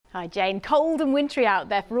Hi Jane, cold and wintry out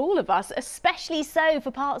there for all of us, especially so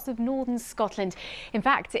for parts of northern Scotland. In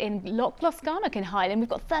fact, in Loch Losgarnock in Highland, we've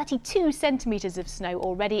got 32 centimetres of snow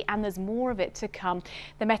already and there's more of it to come.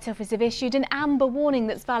 The Met Office have issued an amber warning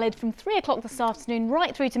that's valid from 3 o'clock this afternoon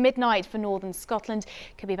right through to midnight for northern Scotland.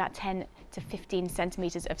 Could be about 10 to 15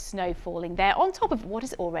 centimetres of snow falling there on top of what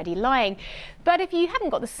is already lying. But if you haven't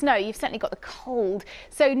got the snow, you've certainly got the cold.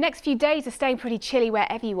 So next few days are staying pretty chilly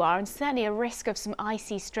wherever you are and certainly a risk of some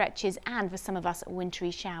icy stretches and for some of us wintry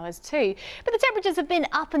showers too. But the temperatures have been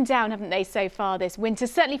up and down, haven't they, so far this winter?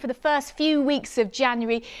 Certainly for the first few weeks of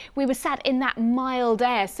January, we were sat in that mild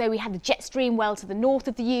air. So we had the jet stream well to the north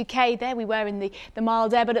of the UK. There we were in the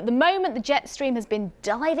mild air. But at the moment, the jet stream has been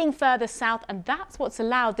diving further south and that's what's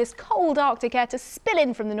allowed this cold Arctic air to spill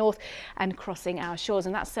in from the north and crossing our shores.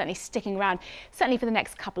 And that's certainly sticking around, certainly for the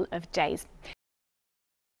next couple of days.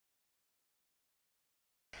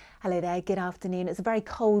 Hello there, good afternoon. It's a very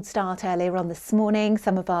cold start earlier on this morning.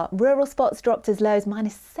 Some of our rural spots dropped as low as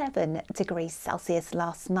 -7 degrees Celsius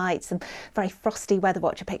last night. Some very frosty weather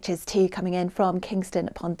watcher pictures too coming in from Kingston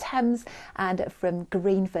upon Thames and from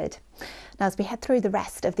Greenford. Now, as we head through the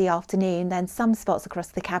rest of the afternoon, then some spots across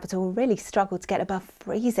the capital really struggle to get above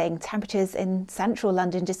freezing. Temperatures in central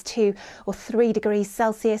London just 2 or 3 degrees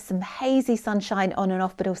Celsius, some hazy sunshine on and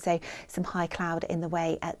off, but also some high cloud in the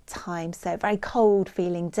way at times. So a very cold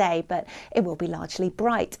feeling day, but it will be largely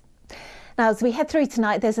bright. Now, as we head through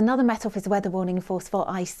tonight, there's another Met Office weather warning in force for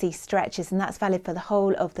icy stretches, and that's valid for the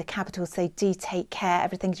whole of the capital. So do take care.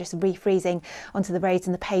 Everything's just refreezing onto the roads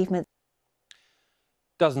and the pavement.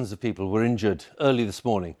 Dozens of people were injured early this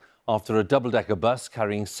morning after a double-decker bus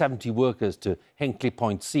carrying 70 workers to Hinkley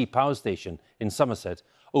Point C power station in Somerset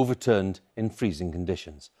overturned in freezing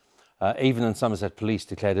conditions. Avon and Somerset police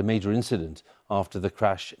declared a major incident after the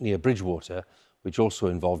crash near Bridgewater, which also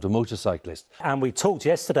involved a motorcyclist. And we talked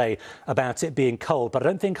yesterday about it being cold, but I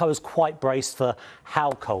don't think I was quite braced for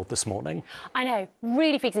how cold this morning. I know,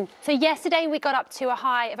 really freezing. So yesterday we got up to a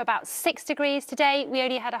high of about 6 degrees. Today we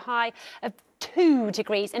only had a high of 2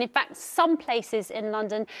 degrees, and in fact some places in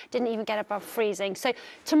London didn't even get above freezing. So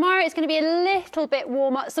tomorrow it's going to be a little bit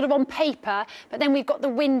warmer, sort of on paper, but then we've got the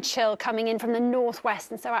wind chill coming in from the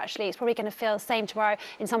northwest, and so actually it's probably going to feel the same tomorrow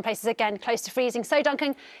in some places, again close to freezing. So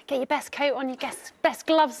Duncan, get your best coat on, your best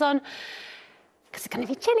gloves on, because it's going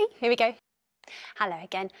to be chilly. Here we go. Hello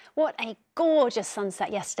again. What a gorgeous sunset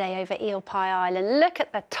yesterday over Eel Pie Island. Look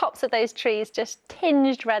at the tops of those trees, just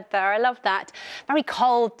tinged red there. I love that. Very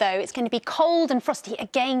cold though. It's going to be cold and frosty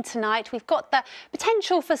again tonight. We've got the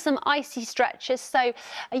potential for some icy stretches, so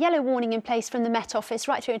a yellow warning in place from the Met Office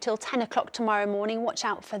right through until 10 o'clock tomorrow morning. Watch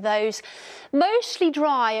out for those. Mostly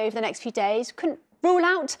dry over the next few days. Couldn't rule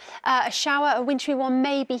out a shower, a wintry one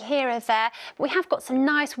maybe here or there. But we have got some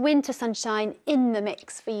nice winter sunshine in the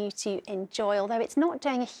mix for you to enjoy, although it's not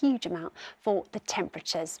doing a huge amount for the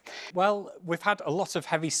temperatures. Well, we've had a lot of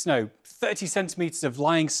heavy snow, 30 centimetres of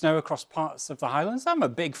lying snow across parts of the Highlands. I'm a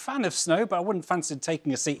big fan of snow, but I wouldn't fancy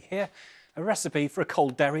taking a seat here. A recipe for a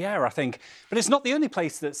cold derriere, I think. But it's not the only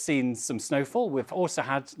place that's seen some snowfall. We've also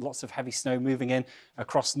had lots of heavy snow moving in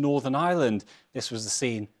across Northern Ireland. This was the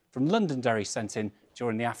scene from Londonderry sent in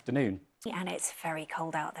during the afternoon. Yeah, and it's very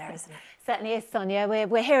cold out there, isn't it? Certainly is, Sonia.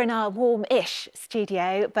 We're here in our warm-ish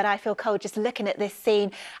studio, but I feel cold just looking at this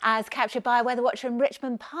scene as captured by a weather watcher in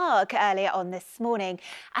Richmond Park earlier on this morning.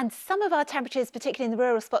 And some of our temperatures, particularly in the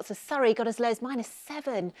rural spots of Surrey, got as low as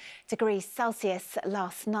 -7 degrees Celsius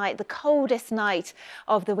last night. The coldest night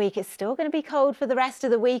of the week. Is still going to be cold for the rest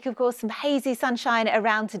of the week. Of course, some hazy sunshine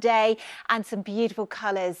around today and some beautiful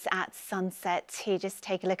colours at sunset too. Just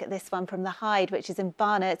take a look at this one from the Hyde, which is in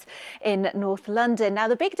Barnet in North London. Now,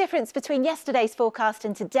 the big difference between yesterday's forecast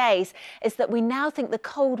and today's is that we now think the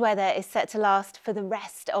cold weather is set to last for the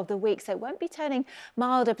rest of the week, so it won't be turning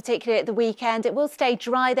milder, particularly at the weekend. It will stay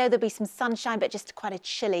dry though. There'll be some sunshine, but just quite a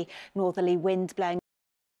chilly northerly wind blowing.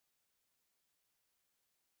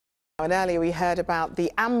 And earlier we heard about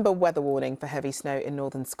the amber weather warning for heavy snow in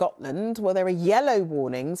northern Scotland. Well, there are yellow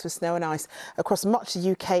warnings for snow and ice across much of the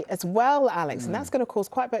UK as well, Alex, and that's going to cause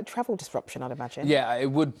quite a bit of travel disruption, I'd imagine. Yeah, it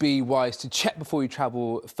would be wise to check before you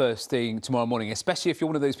travel first thing tomorrow morning, especially if you're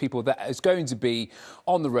one of those people that is going to be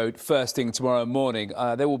on the road first thing tomorrow morning.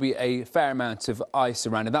 There will be a fair amount of ice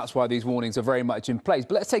around, and that's why these warnings are very much in place.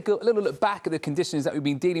 But let's take a little look back at the conditions that we've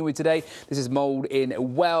been dealing with today. This is mould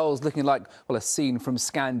in Wales, looking like, well, a scene from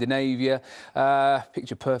Scandinavia.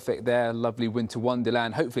 Picture perfect there, lovely winter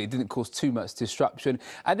wonderland. Hopefully it didn't cause too much disruption.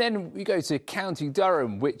 And then we go to County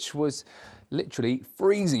Durham, which was literally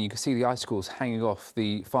freezing. You can see the icicles hanging off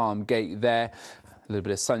the farm gate there. A little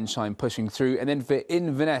bit of sunshine pushing through. And then for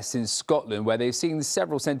Inverness in Scotland, where they've seen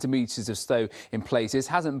several centimetres of snow in places,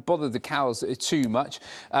 hasn't bothered the cows too much.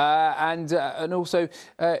 And also,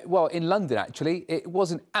 well, in London, actually, it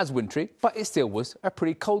wasn't as wintry, but it still was a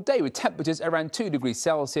pretty cold day with temperatures around 2 degrees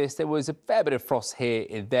Celsius. There was a fair bit of frost here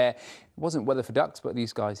and there. It wasn't weather for ducks, but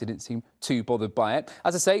these guys didn't seem too bothered by it.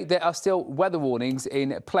 As I say, there are still weather warnings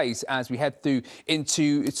in place as we head through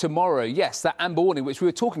into tomorrow. Yes, that amber warning, which we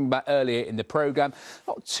were talking about earlier in the programme,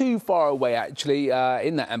 not too far away, actually,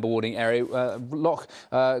 in that amber warning area. Loch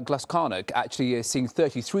Glascarnock actually is seeing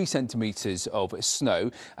 33 centimetres of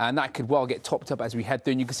snow, and that could well get topped up as we head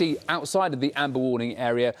through. And you can see outside of the amber warning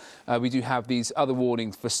area, we do have these other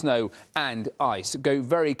warnings for snow and ice. Go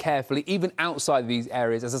very carefully, even outside of these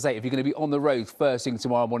areas. As I say, if you're going to be on the road first thing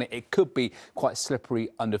tomorrow morning, it could be quite slippery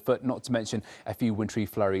underfoot, not to mention a few wintry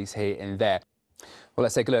flurries here and there. Well,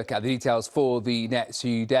 let's take a look at the details for the next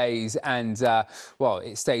few days. And, well,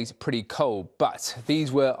 it stays pretty cold, but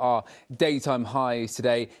these were our daytime highs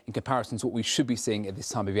today in comparison to what we should be seeing at this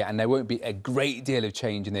time of year. And there won't be a great deal of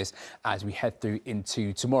change in this as we head through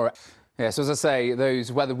into tomorrow. Yeah, so as I say,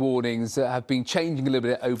 those weather warnings have been changing a little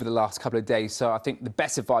bit over the last couple of days. So I think the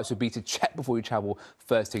best advice would be to check before you travel.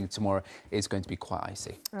 First thing tomorrow is going to be quite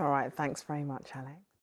icy. All right, thanks very much, Alex.